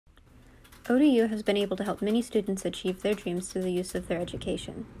ODU has been able to help many students achieve their dreams through the use of their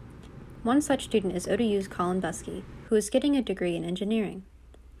education. One such student is ODU's Colin Buskey, who is getting a degree in engineering.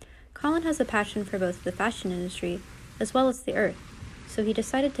 Colin has a passion for both the fashion industry as well as the earth, so he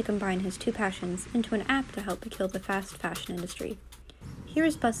decided to combine his two passions into an app to help kill the fast fashion industry. Here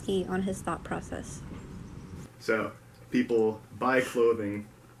is Buskey on his thought process. So people buy clothing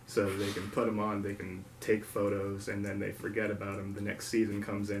so they can put them on, they can take photos, and then they forget about them. The next season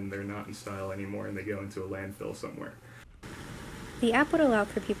comes in, they're not in style anymore, and they go into a landfill somewhere. The app would allow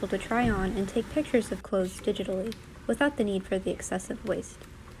for people to try on and take pictures of clothes digitally, without the need for the excessive waste.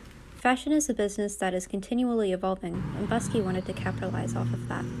 Fashion is a business that is continually evolving, and Buskey wanted to capitalize off of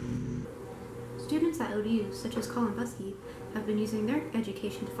that. Students at ODU, such as Colin Buskey, have been using their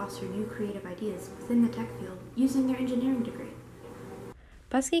education to foster new creative ideas within the tech field using their engineering degree.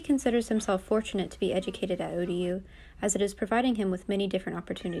 Buskey considers himself fortunate to be educated at ODU, as it is providing him with many different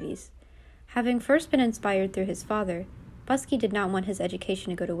opportunities. Having first been inspired through his father, Buskey did not want his education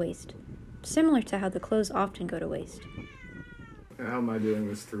to go to waste, similar to how the clothes often go to waste. How am I doing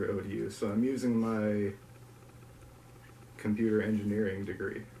this through ODU? So I'm using my computer engineering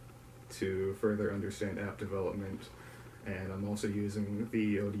degree to further understand app development, and I'm also using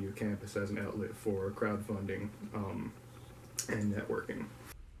the ODU campus as an outlet for crowdfunding and networking.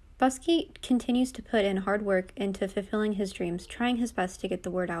 Buskey continues to put in hard work into fulfilling his dreams, trying his best to get the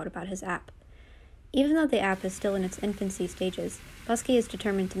word out about his app. Even though the app is still in its infancy stages, Buskey is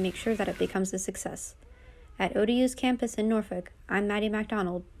determined to make sure that it becomes a success. At ODU's campus in Norfolk, I'm Maddie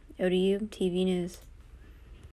MacDonald, ODU TV News.